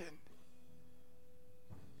confession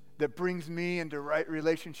that brings me into right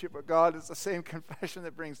relationship with God is the same confession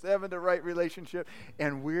that brings them into right relationship.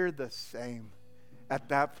 And we're the same. At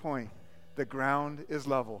that point, the ground is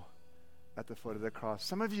level at the foot of the cross.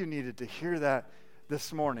 Some of you needed to hear that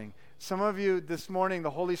this morning. Some of you this morning, the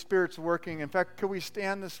Holy Spirit's working. In fact, could we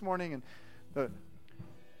stand this morning? And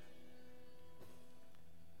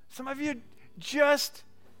some of you just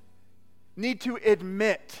need to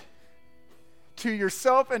admit to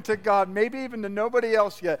yourself and to God, maybe even to nobody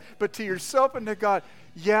else yet, but to yourself and to God,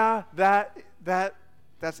 yeah, that's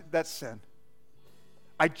sin.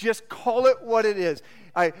 I just call it what it is.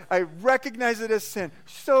 I recognize it as sin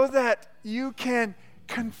so that you can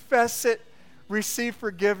confess it, receive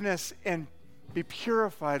forgiveness, and be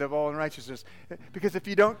purified of all unrighteousness. Because if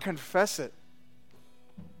you don't confess it,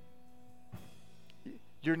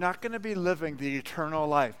 you're not going to be living the eternal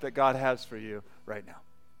life that God has for you right now.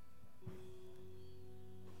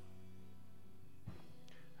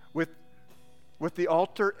 With the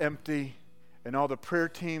altar empty and all the prayer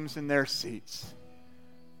teams in their seats,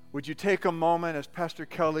 would you take a moment as Pastor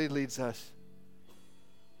Kelly leads us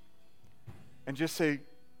and just say,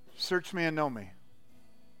 search me and know me.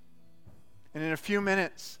 And in a few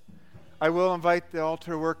minutes, I will invite the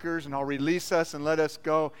altar workers and I'll release us and let us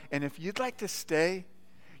go. And if you'd like to stay,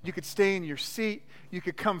 you could stay in your seat. You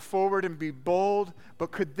could come forward and be bold.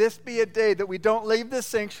 But could this be a day that we don't leave this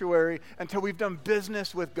sanctuary until we've done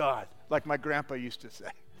business with God, like my grandpa used to say?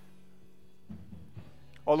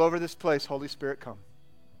 All over this place, Holy Spirit, come.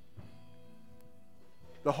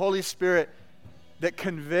 The Holy Spirit that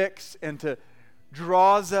convicts and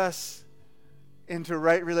draws us into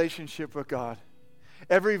right relationship with God.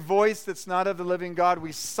 Every voice that's not of the living God,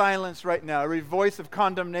 we silence right now. Every voice of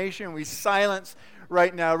condemnation, we silence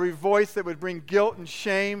right now. Every voice that would bring guilt and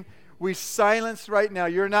shame, we silence right now.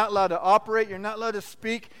 You're not allowed to operate. You're not allowed to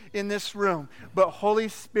speak in this room. But Holy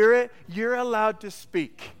Spirit, you're allowed to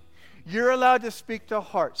speak. You're allowed to speak to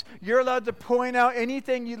hearts. You're allowed to point out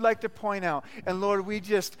anything you'd like to point out. And Lord, we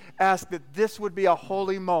just ask that this would be a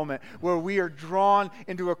holy moment where we are drawn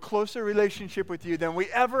into a closer relationship with you than we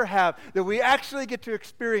ever have, that we actually get to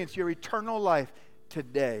experience your eternal life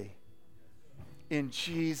today. In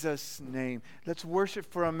Jesus' name. Let's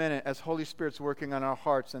worship for a minute as Holy Spirit's working on our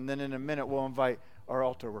hearts, and then in a minute we'll invite our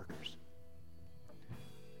altar workers.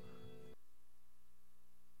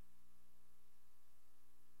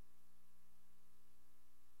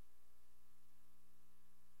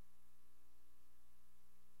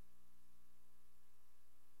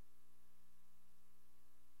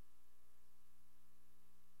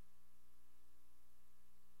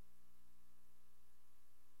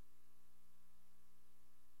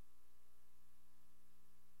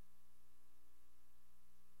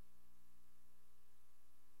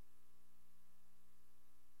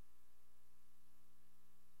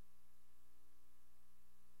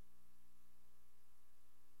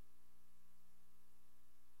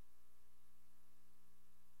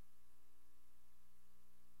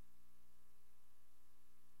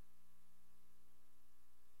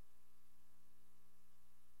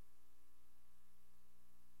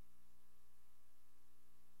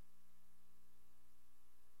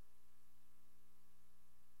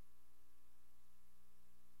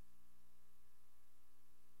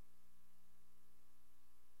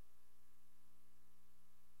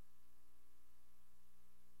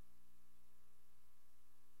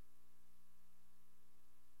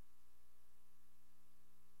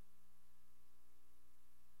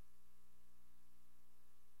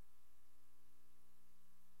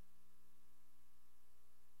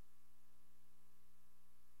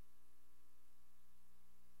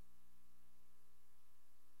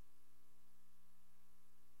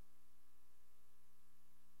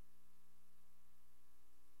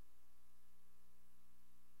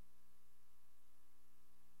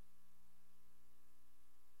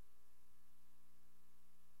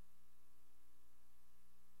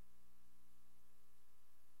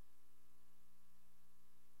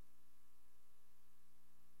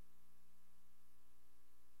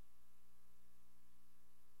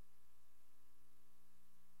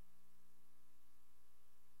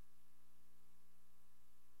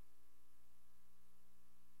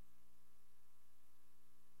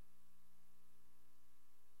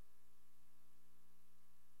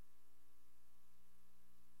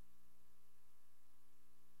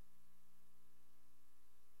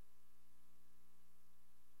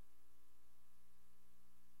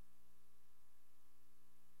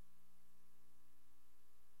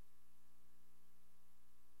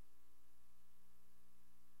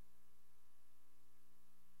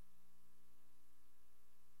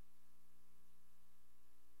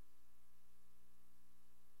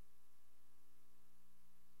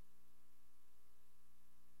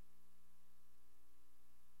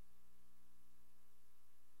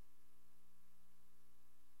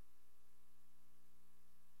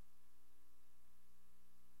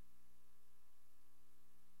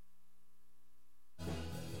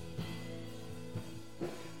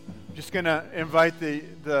 Just going to invite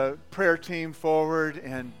the prayer team forward,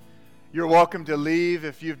 and you're welcome to leave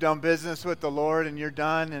if you've done business with the Lord and you're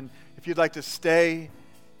done. And if you'd like to stay,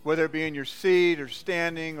 whether it be in your seat or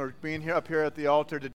standing or being here up here at the altar to